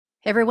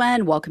Hey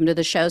everyone, welcome to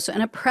the show. So,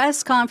 in a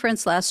press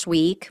conference last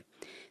week,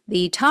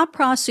 the top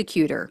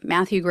prosecutor,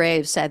 Matthew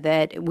Graves, said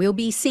that we'll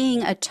be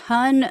seeing a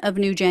ton of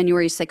new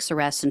January 6th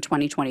arrests in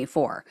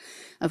 2024.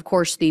 Of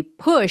course, the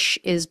push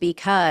is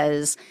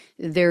because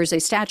there's a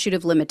statute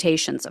of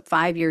limitations, a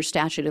 5-year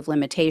statute of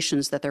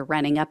limitations that they're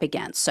running up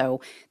against.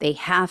 So they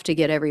have to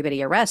get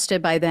everybody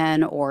arrested by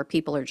then, or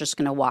people are just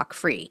going to walk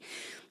free.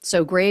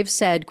 So Graves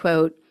said,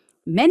 quote,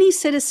 "Many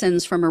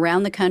citizens from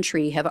around the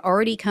country have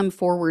already come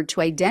forward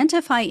to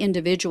identify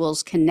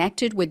individuals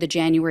connected with the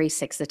January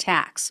 6th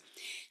attacks.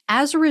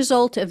 As a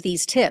result of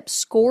these tips,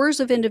 scores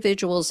of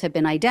individuals have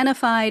been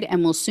identified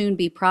and will soon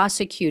be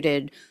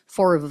prosecuted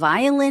for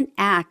violent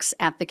acts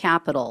at the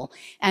Capitol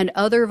and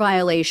other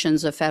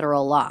violations of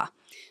federal law."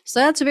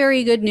 So that's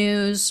very good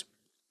news.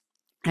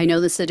 I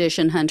know the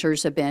sedition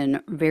hunters have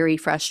been very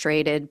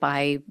frustrated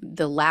by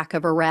the lack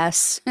of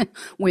arrests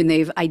when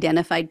they've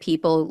identified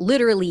people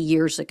literally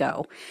years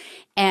ago.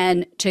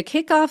 And to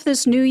kick off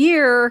this new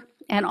year,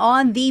 and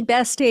on the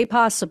best day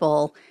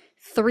possible,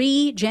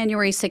 3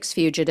 January 6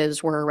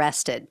 fugitives were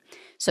arrested.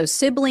 So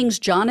siblings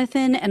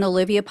Jonathan and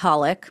Olivia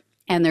Pollock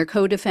and their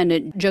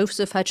co-defendant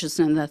Joseph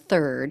Hutchinson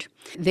III,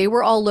 they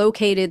were all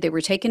located, they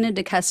were taken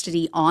into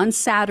custody on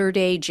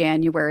Saturday,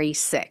 January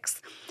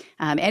 6th.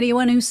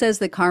 Anyone who says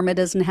that Karma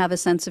doesn't have a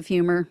sense of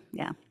humor,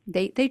 yeah,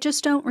 they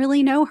just don't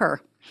really know her.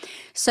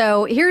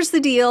 So here's the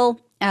deal.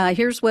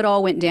 Here's what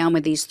all went down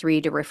with these three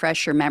to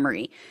refresh your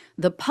memory.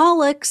 The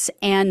Pollocks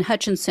and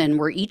Hutchinson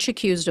were each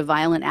accused of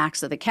violent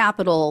acts at the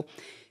Capitol.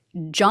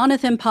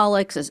 Jonathan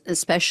Pollock,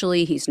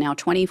 especially, he's now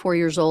 24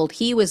 years old.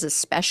 He was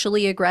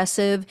especially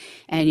aggressive,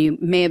 and you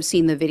may have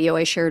seen the video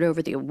I shared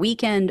over the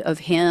weekend of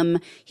him.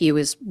 He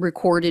was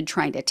recorded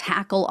trying to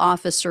tackle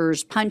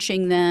officers,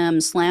 punching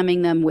them,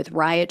 slamming them with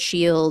riot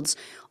shields,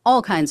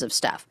 all kinds of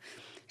stuff.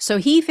 So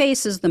he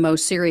faces the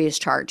most serious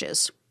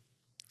charges.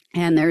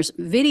 And there's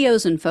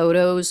videos and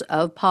photos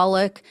of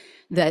Pollock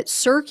that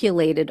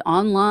circulated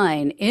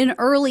online in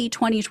early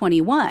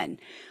 2021.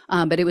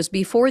 But it was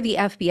before the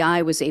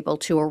FBI was able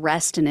to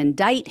arrest and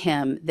indict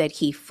him that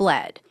he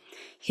fled.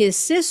 His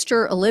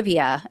sister,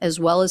 Olivia, as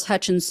well as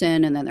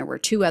Hutchinson, and then there were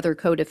 2 other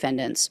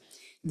co-defendants,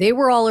 they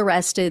were all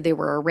arrested. They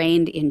were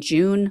arraigned in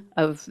June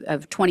of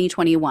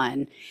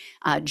 2021.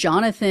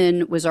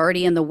 Jonathan was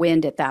already in the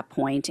wind at that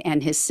point,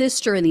 and his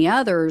sister and the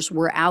others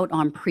were out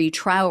on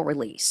pretrial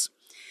release.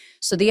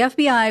 So the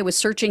FBI was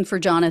searching for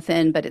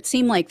Jonathan, but it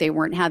seemed like they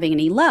weren't having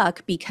any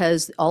luck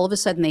because all of a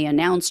sudden they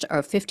announced a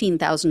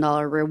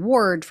 $15,000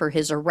 reward for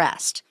his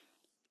arrest.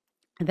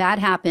 That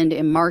happened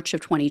in March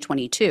of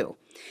 2022.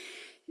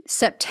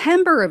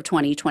 September of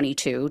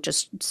 2022,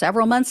 just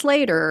several months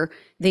later,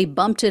 they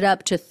bumped it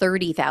up to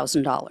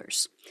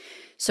 $30,000.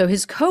 So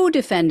his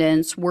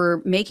co-defendants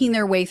were making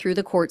their way through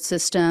the court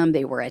system.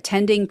 They were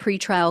attending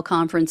pretrial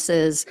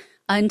conferences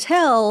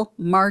until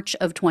March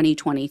of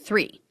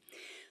 2023.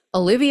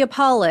 Olivia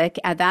Pollock,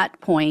 at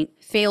that point,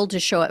 failed to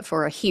show up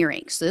for a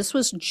hearing. So this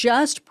was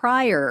just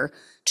prior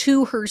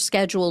to her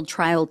scheduled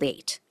trial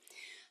date.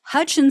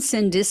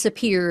 Hutchinson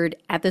disappeared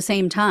at the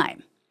same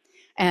time,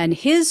 and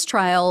his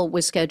trial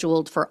was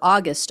scheduled for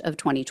August of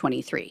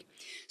 2023.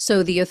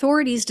 So the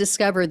authorities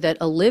discovered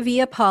that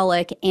Olivia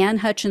Pollock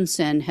and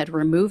Hutchinson had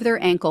removed their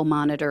ankle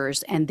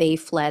monitors, and they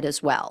fled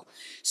as well.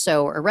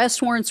 So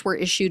arrest warrants were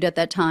issued at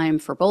that time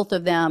for both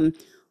of them.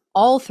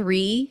 All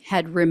 3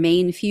 had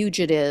remained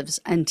fugitives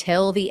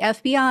until the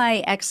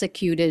FBI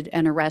executed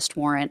an arrest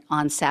warrant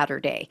on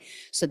Saturday.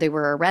 So they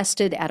were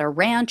arrested at a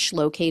ranch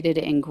located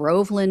in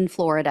Groveland,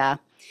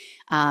 Florida.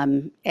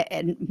 And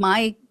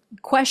my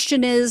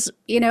question is,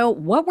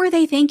 what were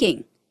they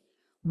thinking?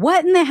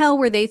 What in the hell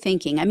were they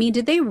thinking? I mean,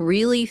 did they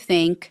really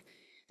think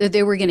that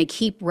they were going to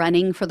keep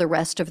running for the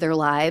rest of their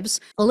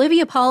lives?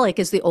 Olivia Pollock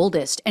is the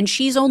oldest, and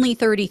she's only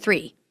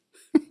 33.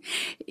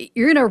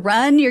 You're going to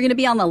run, you're going to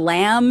be on the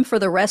lam for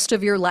the rest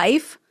of your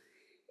life.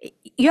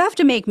 You have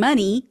to make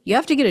money. You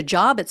have to get a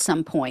job at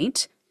some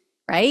point,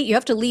 right? You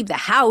have to leave the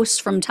house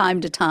from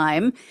time to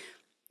time.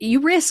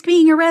 You risk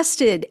being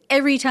arrested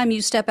every time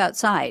you step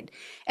outside.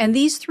 And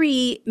these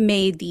 3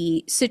 made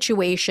the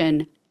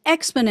situation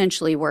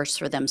exponentially worse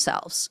for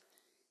themselves.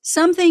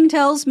 Something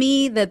tells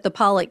me that the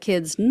Pollock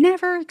kids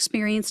never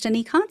experienced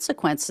any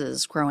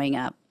consequences growing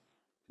up.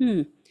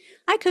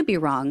 I could be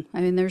wrong.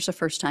 I mean, there's a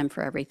first time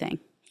for everything.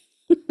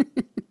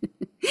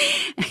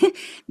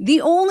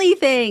 The only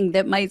thing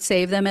that might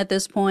save them at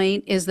this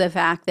point is the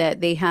fact that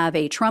they have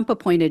a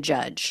Trump-appointed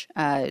judge,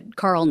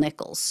 Carl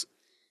Nichols.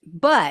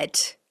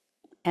 But,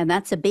 and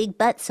that's a big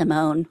but,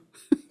 Simone,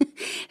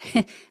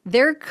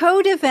 their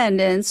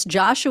co-defendants,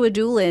 Joshua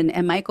Doolin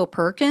and Michael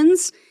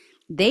Perkins,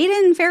 they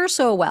didn't fare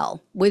so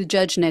well with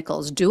Judge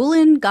Nichols.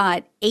 Doolin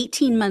got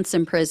 18 months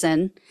in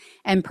prison,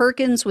 and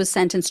Perkins was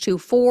sentenced to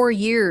 4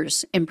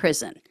 years in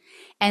prison.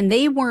 And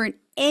they weren't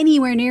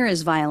anywhere near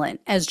as violent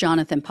as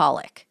Jonathan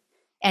Pollock.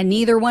 And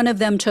neither one of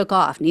them took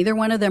off. Neither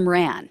one of them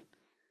ran.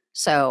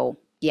 So,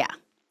 yeah.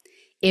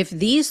 If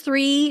these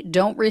 3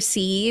 don't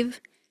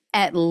receive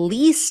at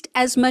least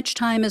as much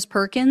time as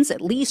Perkins,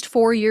 at least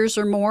 4 years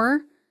or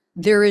more,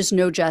 there is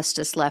no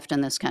justice left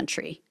in this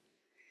country.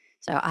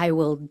 So I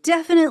will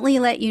definitely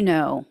let you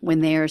know when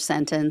they are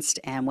sentenced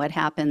and what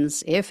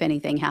happens, if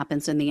anything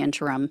happens in the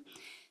interim.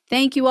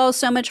 Thank you all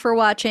so much for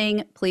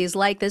watching. Please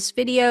like this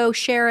video,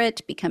 share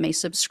it, become a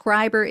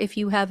subscriber if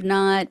you have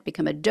not,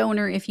 become a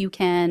donor if you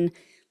can.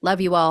 Love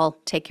you all.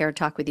 Take care.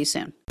 Talk with you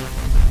soon.